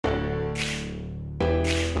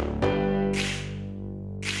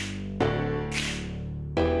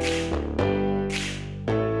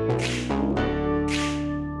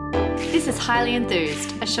Highly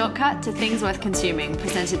Enthused, a shortcut to things worth consuming,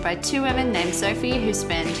 presented by two women named Sophie who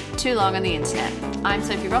spend too long on the internet. I'm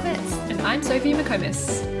Sophie Roberts. And I'm Sophie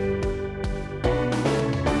McComas.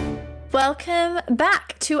 Welcome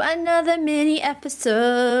back to another mini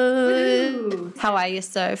episode. Woo. How are you,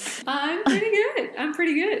 Soph? I'm pretty good.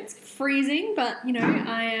 It's freezing, but you know,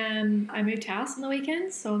 I moved house on the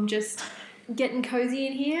weekend, so I'm just getting cozy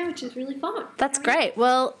in here, which is really fun. That's great.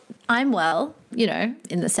 Well, I'm well, you know,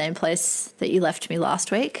 in the same place that you left me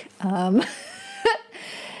last week.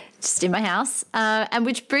 Just in my house. And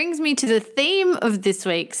which brings me to the theme of this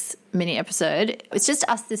week's mini episode. It's just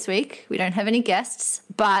us this week. We don't have any guests,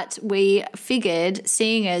 but we figured,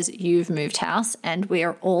 seeing as you've moved house and we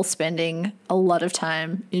are all spending a lot of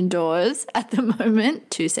time indoors at the moment,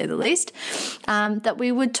 to say the least, that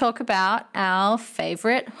we would talk about our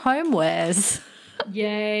favourite homewares.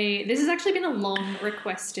 Yay. This has actually been a long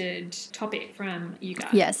requested topic from you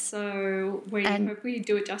guys. Yes. So we hope we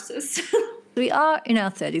do it justice. We are in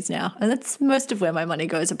our 30s now, and that's most of where my money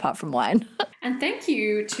goes apart from wine. And thank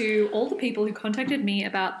you to all the people who contacted me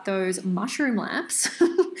about those mushroom lamps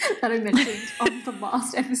that I mentioned on the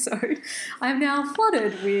last episode. I'm now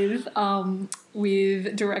flooded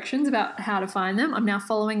with directions about how to find them. I'm now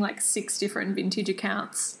following like 6 different vintage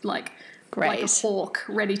accounts, like a hawk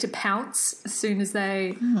ready to pounce as soon as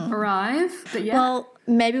they arrive. But yeah. Well,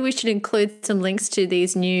 maybe we should include some links to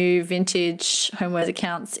these new vintage homewares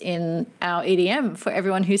accounts in our EDM for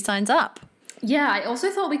everyone who signs up. Yeah, I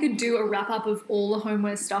also thought we could do a wrap-up of all the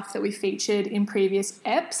homeware stuff that we featured in previous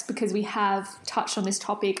EPs, because we have touched on this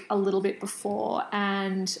topic a little bit before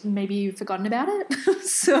and maybe you've forgotten about it.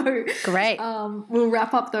 So great. We'll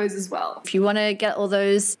wrap up those as well. If you want to get all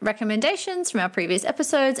those recommendations from our previous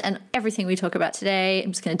episodes and everything we talk about today,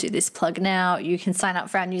 I'm just going to do this plug now. You can sign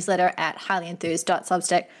up for our newsletter at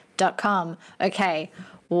highlyenthused.substack.com. Okay.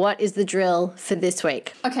 What is the drill for this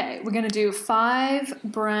week? Okay, we're going to do 5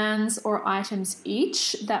 brands or items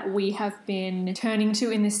each that we have been turning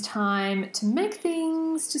to in this time to make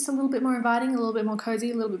things just a little bit more inviting, a little bit more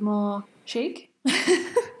cozy, a little bit more chic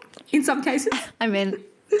in some cases. I mean,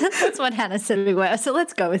 that's what Hannah said we were, so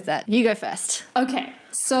let's go with that. You go first. Okay,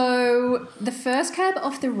 so the first cab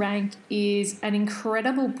off the rank is an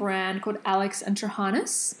incredible brand called Alex and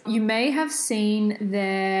Trahanas. You may have seen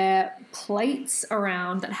their plates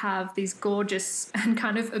around that have these gorgeous and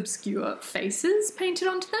kind of obscure faces painted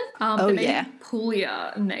onto them. They're made in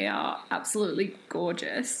Puglia, and they are absolutely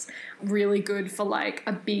gorgeous. Really good for like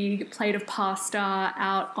a big plate of pasta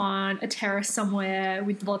out on a terrace somewhere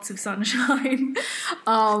with lots of sunshine.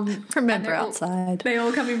 Remember outside. They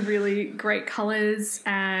all come in really great colours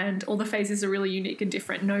and all the faces are really unique and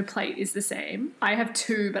different. No plate is the same. I have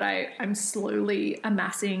 2, but I'm slowly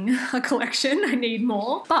amassing a collection. I need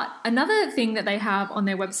more. But another thing that they have on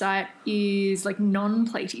their website is like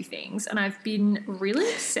non-platey things, and I've been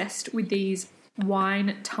really obsessed with these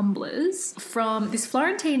wine tumblers from this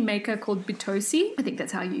Florentine maker called Bitosi. I think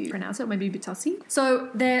that's how you pronounce it, maybe Bitosi. So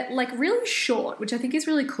they're like really short, which I think is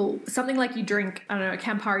really cool. Something like you drink, I don't know, a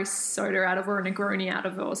Campari soda out of or a Negroni out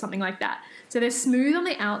of or something like that. So they're smooth on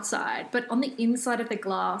the outside, but on the inside of the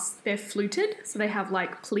glass, they're fluted. So they have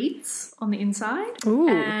like pleats on the inside. Ooh.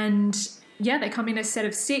 And yeah, they come in a set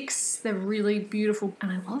of 6. They're really beautiful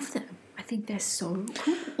and I love them. I think they're so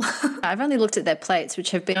cool. I've only looked at their plates,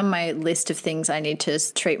 which have been on my list of things I need to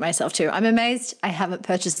treat myself to. I'm amazed I haven't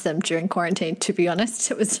purchased them during quarantine, to be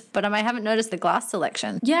honest. But I haven't noticed the glass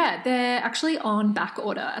selection. Yeah, they're actually on back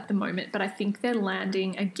order at the moment, but I think they're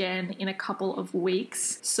landing again in a couple of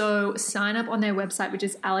weeks. So sign up on their website, which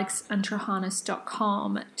is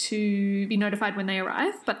alexandtrahanas.com, to be notified when they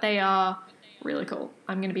arrive. But they are really cool.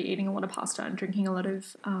 I'm going to be eating a lot of pasta and drinking a lot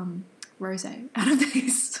of rosé out of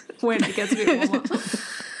these when it gets a bit warmer.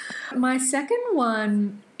 My second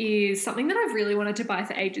one is something that I've really wanted to buy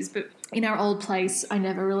for ages, but in our old place, I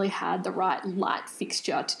never really had the right light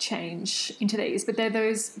fixture to change into these. But they're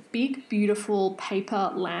those big, beautiful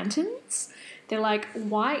paper lanterns. They're like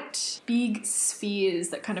white, big spheres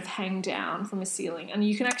that kind of hang down from a ceiling, and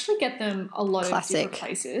you can actually get them a lot of different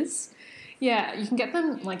places. Yeah, you can get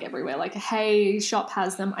them like everywhere. Like a Hay shop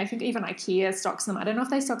has them. I think even IKEA stocks them. I don't know if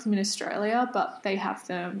they stock them in Australia, but they have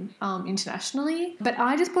them internationally. But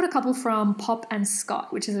I just bought a couple from Pop and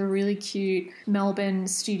Scott, which is a really cute Melbourne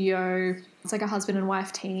studio. It's like a husband and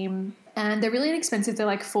wife team. And they're really inexpensive. They're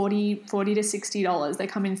like $40 to $60. They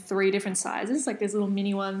come in 3 different sizes. Like there's little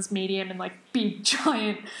mini ones, medium, and like big,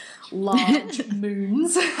 giant, large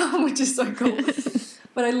moons, which is so cool.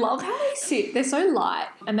 But I love how they sit. They're so light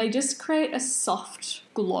and they just create a soft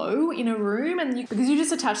glow in a room. And because you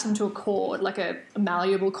just attach them to a cord, like a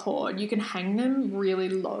malleable cord, you can hang them really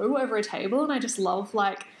low over a table. And I just love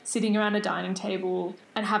like sitting around a dining table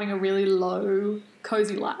and having a really low,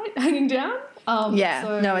 cozy light hanging down.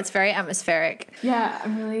 No, it's very atmospheric. Yeah,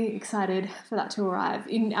 I'm really excited for that to arrive.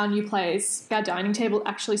 In our new place, our dining table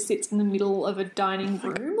actually sits in the middle of a dining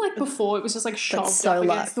room. Like before, it was just like shoved up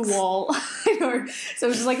against the wall. I know. So it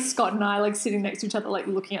was just like Scott and I like sitting next to each other, like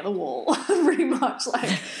looking at the wall, pretty much.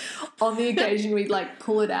 Like on the occasion, we'd like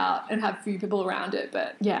pull it out and have a few people around it.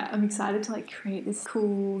 But yeah, I'm excited to like create this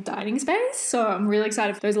cool dining space. So I'm really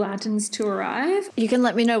excited for those lanterns to arrive. You can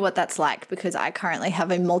let me know what that's like because I currently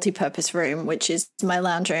have a multi-purpose room, which is my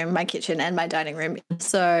lounge room, my kitchen, and my dining room.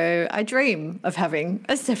 So I dream of having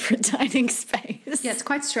a separate dining space. Yeah, it's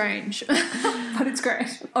quite strange, but it's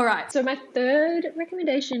great. All right. So my third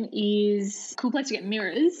recommendation is a cool place to get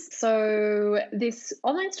mirrors. So this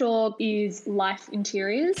online store is Life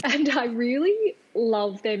Interiors, and I really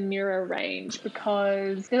love their mirror range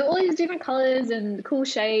because they're all these different colors and cool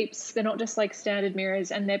shapes. They're not just like standard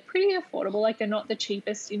mirrors, and they're pretty affordable. Like they're not the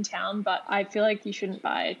cheapest in town, but I feel like you shouldn't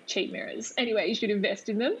buy cheap mirrors. Anyway, you should invest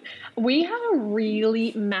in them. We have a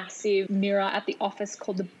really massive mirror at the office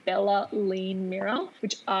called the Bella Lean mirror,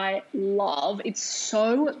 which I love. It's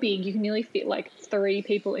so big. You can nearly fit like 3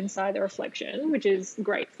 people inside the reflection, which is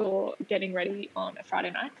great for getting ready on a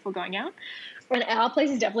Friday night before going out. And our place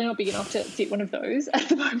is definitely not big enough to fit one of those at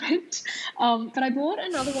the moment. But I bought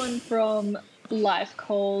another one from Life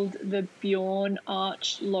called the Bjorn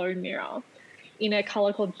Arch Low Mirror in a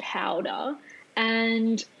colour called Powder.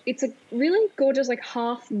 And it's a really gorgeous like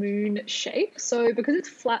half moon shape. So because it's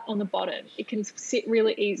flat on the bottom, it can sit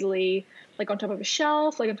really easily like on top of a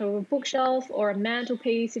shelf, like on top of a bookshelf or a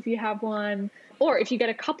mantelpiece if you have one. Or if you get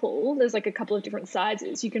a couple, there's like a couple of different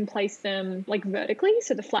sizes. You can place them like vertically,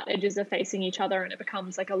 so the flat edges are facing each other and it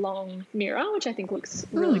becomes like a long mirror, which I think looks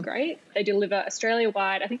really great. They deliver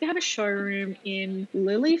Australia-wide. I think they have a showroom in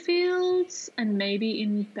Lilyfields and maybe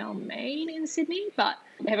in Balmain in Sydney, but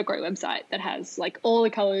they have a great website that has like all the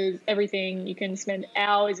colours, everything. You can spend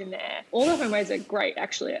hours in there. All the homewares are great,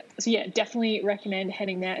 actually. So yeah, definitely recommend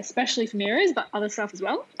heading there, especially for mirrors, but other stuff as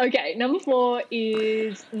well. Okay, number 4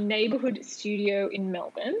 is Neighbourhood Studio in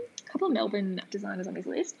Melbourne. A couple of Melbourne designers on this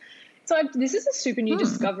list. So this is a super new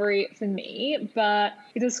discovery for me, but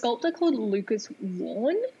it's a sculptor called Lucas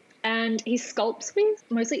Warren. And he sculpts with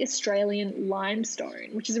mostly Australian limestone,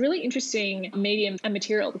 which is a really interesting medium and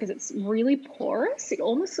material because it's really porous. It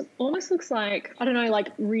almost looks like, I don't know, like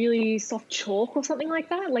really soft chalk or something like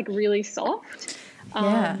that, like really soft.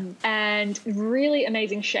 And really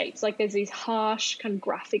amazing shapes. Like there's these harsh kind of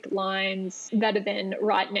graphic lines that are then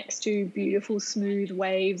right next to beautiful smooth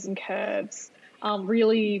waves and curves,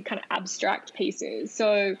 really kind of abstract pieces.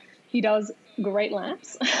 So he does great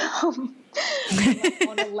lamps.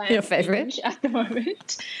 On a lamp your favorite at the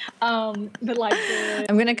moment, but like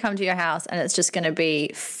I'm going to come to your house and it's just going to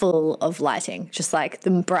be full of lighting, just like the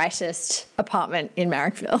brightest apartment in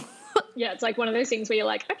Marrickville. Yeah, it's like one of those things where you're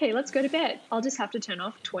like, okay, let's go to bed. I'll just have to turn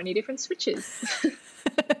off 20 different switches.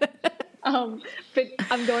 But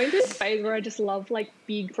I'm going through this phase where I just love like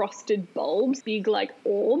big frosted bulbs, big like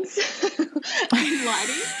orbs and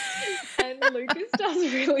lighting. And Lucas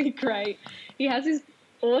does really great. He has this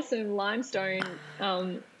awesome limestone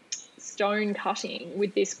stone cutting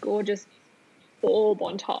with this gorgeous orb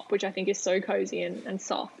on top, which I think is so cozy and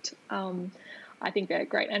soft. I think they're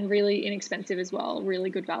great and really inexpensive as well. Really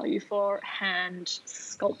good value for hand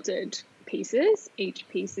sculpted pieces. Each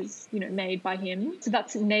piece is, made by him. So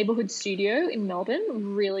that's Neighbourhood Studio in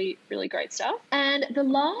Melbourne. Really, really great stuff. And the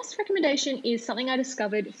last recommendation is something I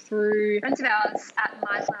discovered through friends of ours at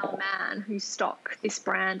My Flower Man who stock this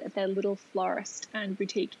brand at their little florist and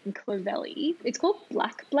boutique in Clovelly. It's called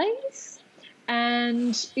Black Blaze.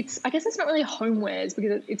 And I guess it's not really homewares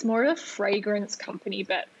because it's more of a fragrance company,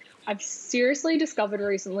 but I've seriously discovered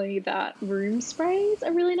recently that room sprays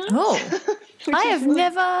are really nice. Oh, I have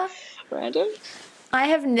never... Random. I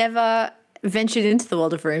have never ventured into the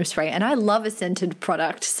world of room spray and I love a scented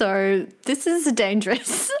product. So this is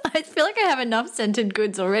dangerous. I feel like I have enough scented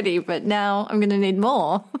goods already, but now I'm going to need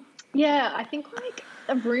more. Yeah, I think like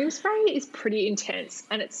a room spray is pretty intense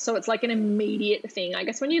and it's like an immediate thing. I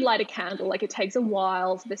guess when you light a candle, like it takes a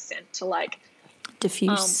while for the scent to like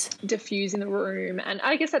diffuse in the room. And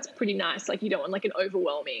I guess that's pretty nice. Like you don't want like an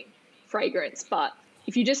overwhelming fragrance, but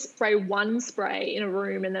if you just spray one spray in a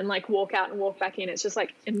room and then like walk out and walk back in, it's just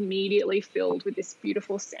like immediately filled with this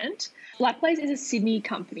beautiful scent. Black Blaze is a Sydney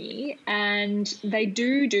company, and they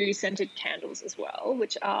do scented candles as well,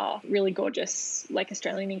 which are really gorgeous, like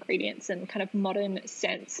Australian ingredients and kind of modern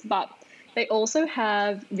scents. But they also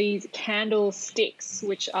have these candle sticks,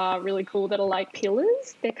 which are really cool, that are like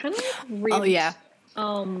pillars. They're kind of like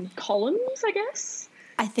ribbed, columns, I guess.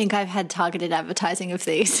 I think I've had targeted advertising of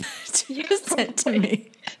these sent to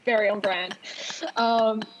me. Very on brand.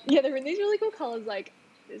 They're in these really cool colours, like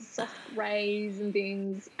soft rays and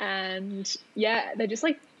things. And yeah, they're just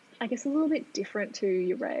like, I guess, a little bit different to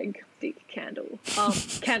your reg stick candle,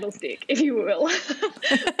 candlestick, if you will.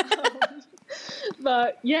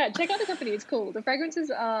 But yeah, check out the company. It's cool. The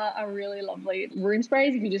fragrances are really lovely. Room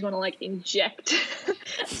sprays, if you just want to like inject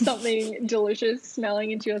something delicious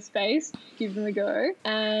smelling into your space, give them a go.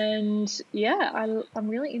 And yeah, I'm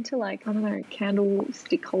really into like, I don't know,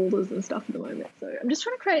 candlestick holders and stuff at the moment. So I'm just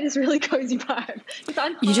trying to create this really cozy vibe.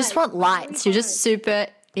 You just want lights. You're just super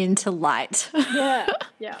into light. Yeah.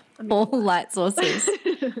 All light sources.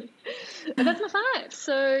 And that's my 5.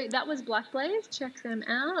 So that was Black Blaze. Check them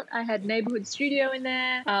out. I had Neighbourhood Studio in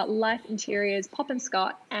there, Life Interiors, Pop and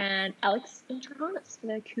Scott, and Alex Intrahanus for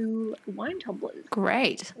their cool wine tumblers.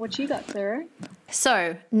 Great. What you got, Sarah?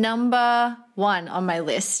 So number 1 on my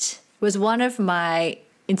list was one of my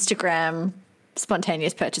Instagram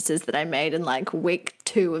spontaneous purchases that I made in like week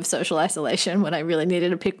 2 of social isolation when I really needed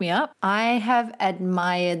to pick me up. I have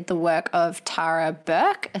admired the work of Tara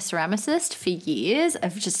Burke, a ceramicist, for years.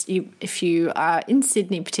 If you are in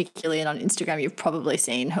Sydney particularly and on Instagram, you've probably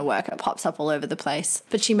seen her work. It pops up all over the place.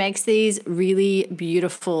 But she makes these really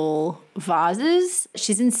beautiful vases.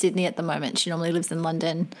 She's in Sydney at the moment. She normally lives in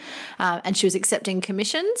London. And she was accepting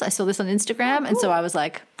commissions. I saw this on Instagram. And so I was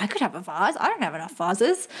like, I could have a vase. I don't have enough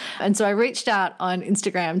vases. And so I reached out on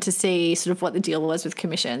Instagram to see sort of what the deal was with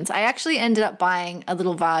commissions. I actually ended up buying a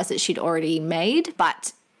little vase that she'd already made,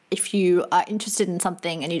 but if you are interested in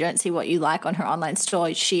something and you don't see what you like on her online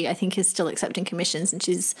store, she, I think, is still accepting commissions, and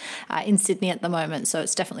she's in Sydney at the moment, so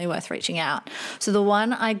it's definitely worth reaching out. So the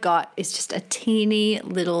one I got is just a teeny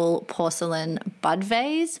little porcelain bud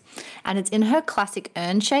vase, and it's in her classic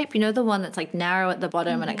urn shape. You know, the one that's like narrow at the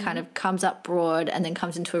bottom and it kind of comes up broad and then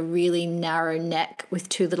comes into a really narrow neck with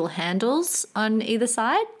 2 little handles on either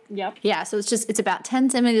side? Yep. Yeah, so it's about 10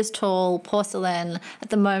 centimeters tall, porcelain. At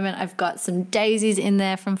the moment, I've got some daisies in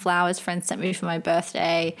there from flowers friends sent me for my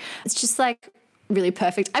birthday. It's just like really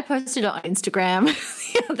perfect. I posted it on Instagram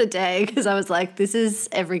the other day because I was like, this is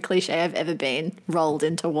every cliche I've ever been rolled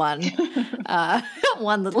into one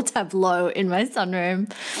little tableau in my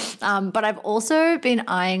sunroom. But I've also been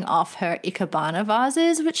eyeing off her Ikebana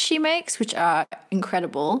vases, which she makes, which are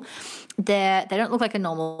incredible. They don't look like a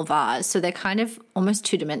normal vase, so they're kind of almost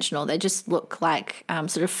 2-dimensional. They just look like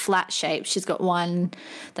sort of flat shapes. She's got one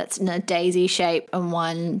that's in a daisy shape and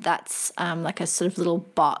one that's like a sort of little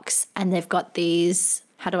box, and they've got these,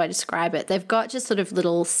 how do I describe it? They've got just sort of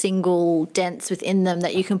little single dents within them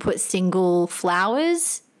that you can put single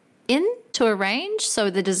flowers in to arrange.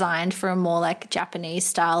 So they're designed for a more like Japanese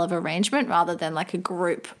style of arrangement rather than like a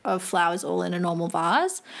group of flowers all in a normal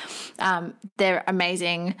vase. They're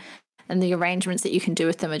amazing. And the arrangements that you can do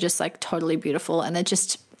with them are just like totally beautiful. And they're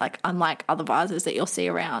just like unlike other vases that you'll see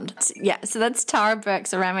around. So that's Tara Burke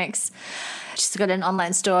Ceramics. She's got an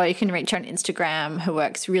online store. You can reach her on Instagram. Her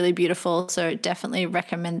work's really beautiful. So definitely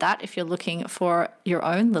recommend that if you're looking for your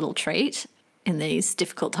own little treat in these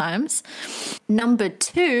difficult times. Number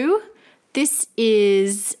 2, this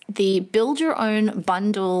is the Build Your Own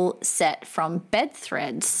Bundle set from Bed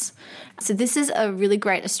Threads. So this is a really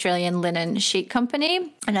great Australian linen sheet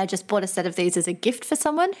company, and I just bought a set of these as a gift for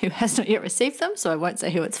someone who has not yet received them, so I won't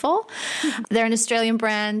say who it's for. They're an Australian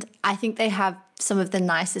brand. I think they have some of the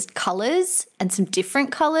nicest colours and some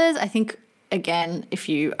different colours. I think, again, if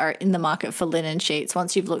you are in the market for linen sheets,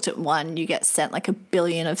 once you've looked at one, you get sent like a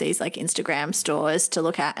billion of these like Instagram stores to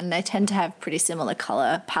look at, and they tend to have pretty similar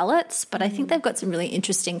color palettes, but I think they've got some really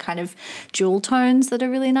interesting kind of jewel tones that are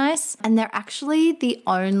really nice. And they're actually the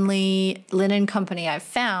only linen company I've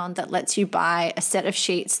found that lets you buy a set of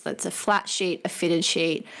sheets that's a flat sheet, a fitted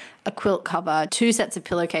sheet, a quilt cover, 2 sets of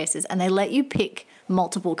pillowcases, and they let you pick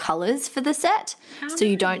multiple colors for the set. So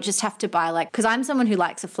you don't just have to buy like, because I'm someone who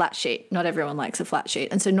likes a flat sheet. Not everyone likes a flat sheet.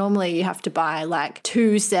 And so normally you have to buy like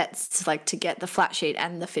 2 sets like to get the flat sheet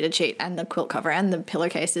and the fitted sheet and the quilt cover and the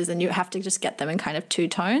pillowcases, and you have to just get them in kind of 2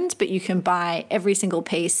 tones, but you can buy every single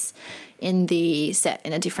piece in the set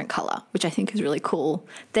in a different color, which I think is really cool.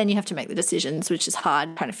 Then you have to make the decisions, which is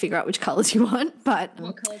hard, trying to figure out which colors you want. But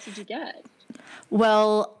what colors did you get?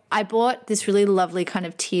 Well, I bought this really lovely kind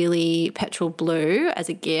of tealy petrol blue as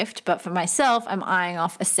a gift, but for myself, I'm eyeing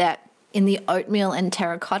off a set in the oatmeal and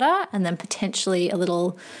terracotta, and then potentially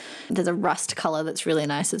there's a rust color that's really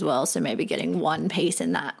nice as well. So maybe getting one piece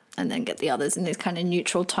in that and then get the others in these kind of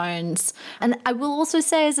neutral tones. And I will also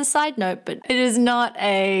say as a side note, but it is not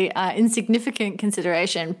a insignificant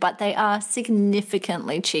consideration, but they are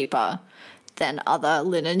significantly cheaper than other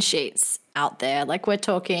linen sheets out there. Like we're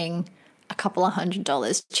talking a couple of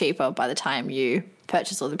 $100 cheaper by the time you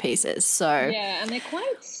purchase all the pieces. So yeah, and they're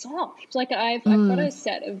quite soft. Like I've got a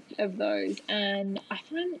set of those, and I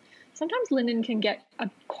find sometimes linen can get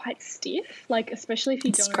quite stiff, like especially if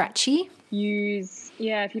you don't scratchy.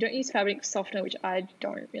 If you don't use fabric softener, which I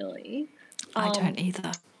don't really. I don't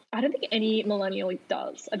either. I don't think any millennial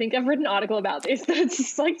does. I think I've read an article about this, but it's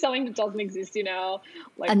just like something that doesn't exist in our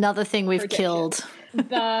another thing we've killed.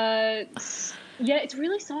 But yeah, it's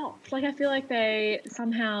really soft. Like I feel like they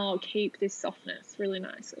somehow keep this softness really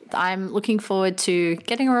nicely. I'm looking forward to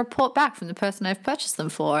getting a report back from the person I've purchased them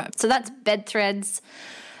for. So that's Bed Threads.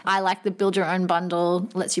 I like the build your own bundle.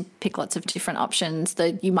 Lets you pick lots of different options.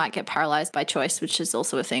 Though you might get paralyzed by choice, which is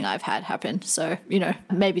also a thing I've had happen. So,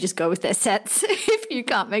 maybe just go with their sets if you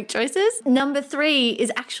can't make choices. Number 3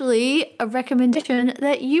 is actually a recommendation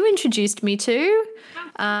that you introduced me to.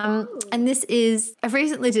 And this is, I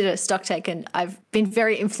recently did a stock take and I've been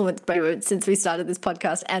very influenced by it since we started this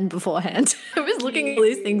podcast and beforehand. I was looking at all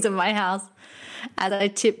these things in my house as I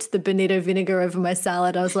tipped the bonito vinegar over my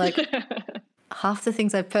salad. I was like, half the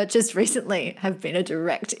things I've purchased recently have been a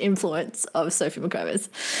direct influence of Sophie McCombs.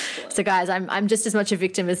 So guys, I'm just as much a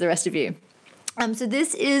victim as the rest of you. So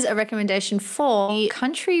this is a recommendation for the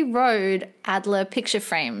Country Road Adler picture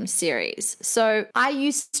frame series. So I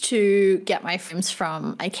used to get my frames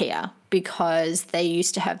from IKEA because they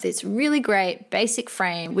used to have this really great basic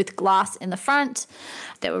frame with glass in the front.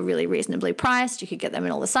 They were really reasonably priced. You could get them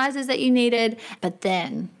in all the sizes that you needed. But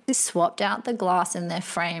then they swapped out the glass in their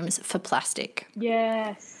frames for plastic.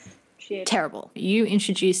 Yes. Terrible. You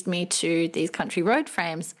introduced me to these Country Road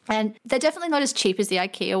frames, and they're definitely not as cheap as the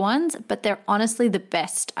IKEA ones, but they're honestly the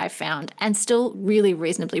best I found and still really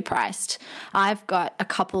reasonably priced. I've got a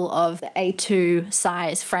couple of the A2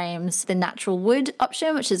 size frames, the natural wood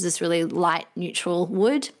option, which is this really light neutral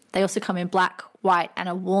wood. They also come in black, white, and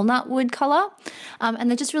a walnut wood color. And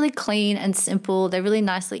they're just really clean and simple. They're really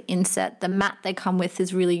nicely inset. The mat they come with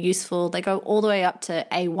is really useful. They go all the way up to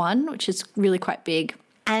A1, which is really quite big.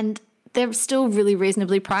 And they're still really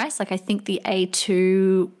reasonably priced. Like I think the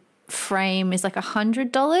A2 frame is like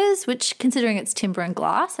 $100, which considering it's timber and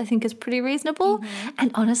glass, I think is pretty reasonable. Mm-hmm.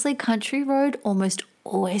 And honestly, Country Road almost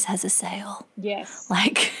always has a sale. Yes.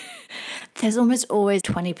 Like there's almost always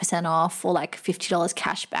 20% off or like $50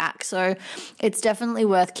 cash back. So it's definitely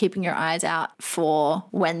worth keeping your eyes out for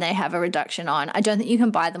when they have a reduction on. I don't think you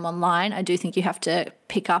can buy them online. I do think you have to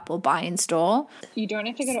pick up or buy in store. You don't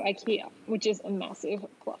have to go to IKEA, which is a massive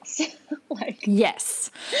plus. Yes.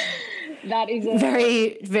 That is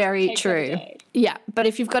very, very true. Yeah, but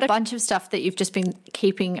if you've got a bunch of stuff that you've just been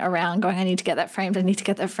keeping around going, I need to get that framed,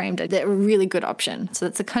 they're a really good option. So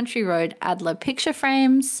that's the Country Road Adler picture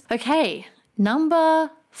frames. Okay, number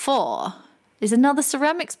 4 is another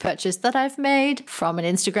ceramics purchase that I've made from an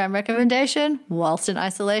Instagram recommendation whilst in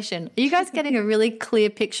isolation. Are you guys getting a really clear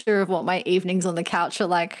picture of what my evenings on the couch are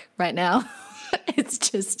like right now? It's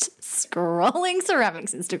just scrolling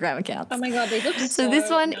ceramics Instagram accounts. Oh my God, they look so this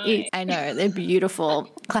one nice. is, I know, they're beautiful.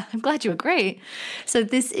 I'm glad you agree. So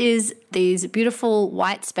this is these beautiful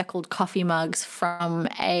white speckled coffee mugs from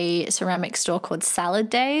a ceramic store called Salad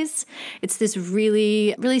Days. It's this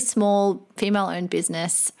really, really small female-owned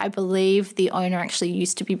business. I believe the owner actually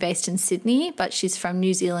used to be based in Sydney, but she's from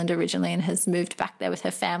New Zealand originally and has moved back there with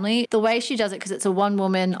her family. The way she does it, because it's a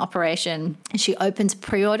one-woman operation, she opens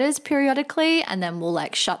pre-orders periodically and then will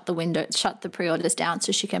like shut the pre-orders down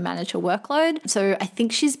so she can manage her workload. So I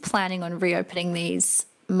think she's planning on reopening these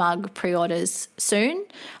mug pre-orders soon.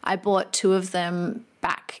 I bought 2 of them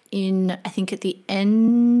back in, I think at the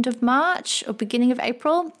end of March or beginning of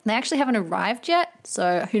April. They actually haven't arrived yet,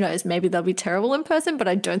 so who knows, maybe they'll be terrible in person, but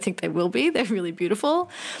I don't think they will be. They're really beautiful.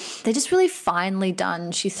 They're just really finely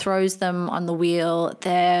done. She throws them on the wheel.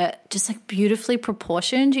 They're just like beautifully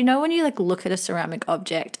proportioned. You know when you like look at a ceramic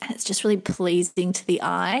object and it's just really pleasing to the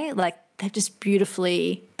eye, like they're just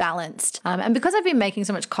beautifully balanced. And because I've been making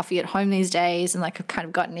so much coffee at home these days and like I've kind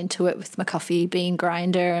of gotten into it with my coffee bean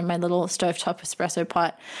grinder and my little stovetop espresso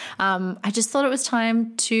pot, I just thought it was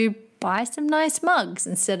time to buy some nice mugs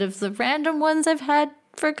instead of the random ones I've had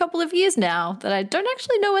for a couple of years now that I don't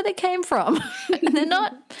actually know where they came from. And they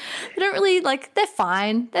don't really, like, they're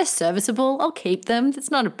fine. They're serviceable. I'll keep them.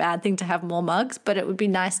 It's not a bad thing to have more mugs, but it would be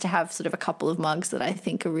nice to have sort of a couple of mugs that I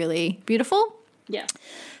think are really beautiful. Yeah.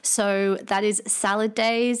 So that is Salad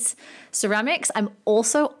Days Ceramics. I'm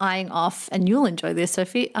also eyeing off, and you'll enjoy this,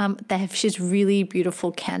 Sophie. She's really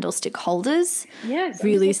beautiful candlestick holders. Yes,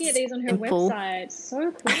 really I'm looking at these on her simple. website.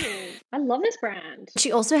 So cool. I love this brand.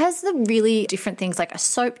 She also has the really different things like a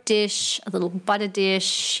soap dish, a little butter dish.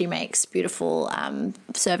 She makes beautiful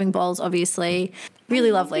serving bowls, obviously.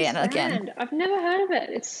 Really lovely. And again, I've never heard of it.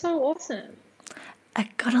 It's so awesome. I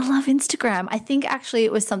gotta love Instagram. I think actually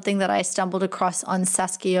it was something that I stumbled across on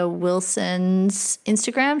Saskia Wilson's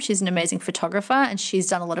Instagram. She's an amazing photographer and she's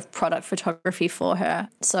done a lot of product photography for her.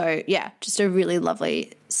 So yeah, just a really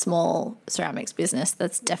lovely small ceramics business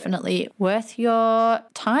that's definitely worth your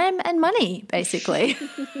time and money, basically.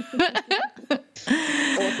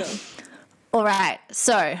 Awesome. All right,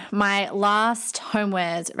 so my last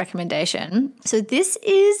homewares recommendation. So this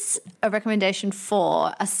is a recommendation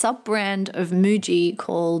for a sub-brand of Muji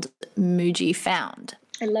called Muji Found.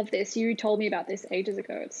 I love this. You told me about this ages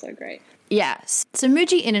ago. It's so great. Yes. So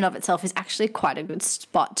Muji in and of itself is actually quite a good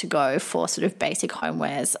spot to go for sort of basic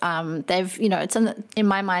homewares. They've, it's in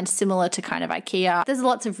my mind similar to kind of IKEA. There's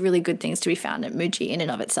lots of really good things to be found at Muji in and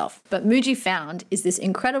of itself. But Muji Found is this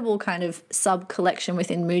incredible kind of sub-collection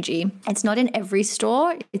within Muji. It's not in every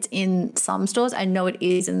store. It's in some stores. I know it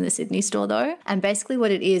is in the Sydney store though. And basically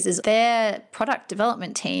what it is their product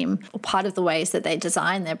development team, or part of the ways that they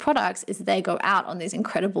design their products is they go out on these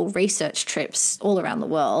incredible research trips all around the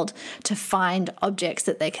world to find objects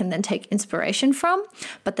that they can then take inspiration from,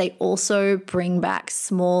 but they also bring back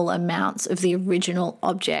small amounts of the original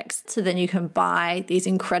objects. So then you can buy these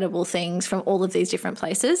incredible things from all of these different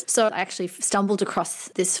places. So I actually stumbled across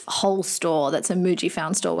this whole store that's a Muji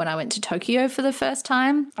Found store when I went to Tokyo for the first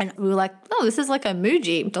time. And we were like, oh, this is like a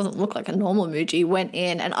Muji. It doesn't look like a normal Muji. Went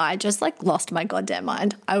in and I just like lost my goddamn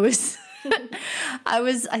mind. I was,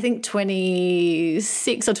 I think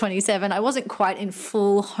 26 or 27. I wasn't quite in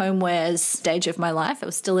full homewares stage of my life. I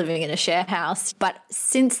was still living in a share house. But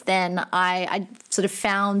since then, I sort of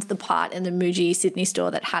found the part in the Muji Sydney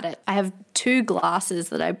store that had it. I have 2 glasses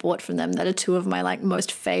that I bought from them that are 2 of my like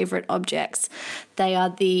most favorite objects. They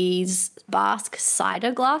are these Basque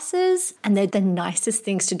cider glasses and they're the nicest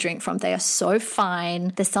things to drink from. They are so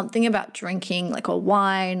fine. There's something about drinking like a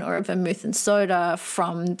wine or a vermouth and soda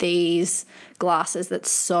from these glasses that's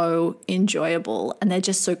so enjoyable and they're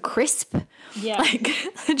just so crisp. Yeah. Like,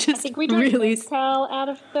 they're just I think we drank really mezcal out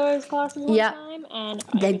of those glasses one time and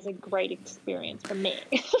it was a great experience for me.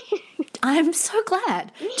 I'm so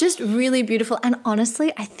glad. Just really beautiful. And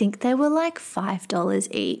honestly, I think they were like $5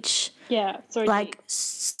 each. Yeah, so like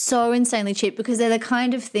so insanely cheap because they're the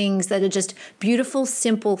kind of things that are just beautiful,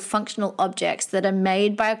 simple, functional objects that are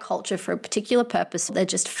made by a culture for a particular purpose. They're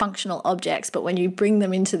just functional objects, but when you bring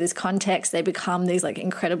them into this context, they become these like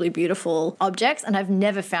incredibly beautiful objects. And I've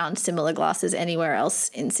never found similar glasses anywhere else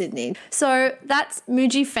in Sydney. So that's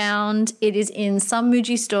Muji Found. It is in some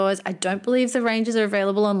Muji stores. I don't believe the ranges are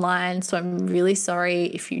available online, so I'm really sorry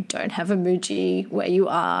if you don't have a Muji where you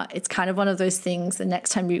are. It's kind of one of those things. The next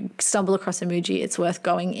time you stumble across a Muji, it's worth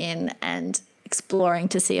going in and exploring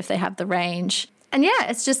to see if they have the range. And yeah,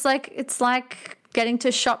 it's just like, it's like getting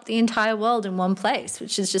to shop the entire world in one place,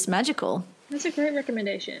 which is just magical. That's a great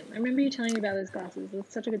recommendation. I remember you telling me about those glasses.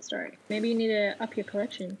 It's such a good story. Maybe you need to up your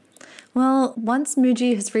collection. Well, once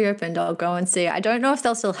Muji has reopened, I'll go and see. I don't know if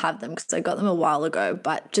they'll still have them because I got them a while ago,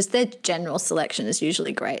 but just their general selection is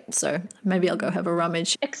usually great. So maybe I'll go have a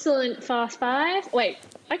rummage. Excellent Fast 5. Wait,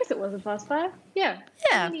 I guess it was a Fast 5. Yeah.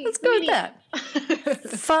 Yeah, let's go with that.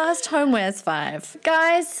 Fast Homewares 5.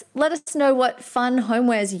 Guys, let us know what fun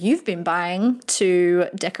homewares you've been buying to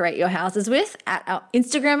decorate your houses with at our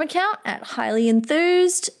Instagram account at Highly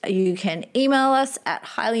Enthused. You can email us at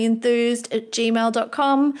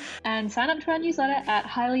highlyenthused@gmail.com. And sign up to our newsletter at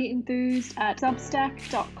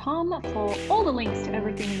highlyenthused@substack.com for all the links to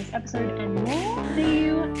everything in this episode and more. See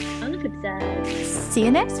you on the flip side. See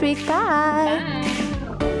you next week. Bye. Bye.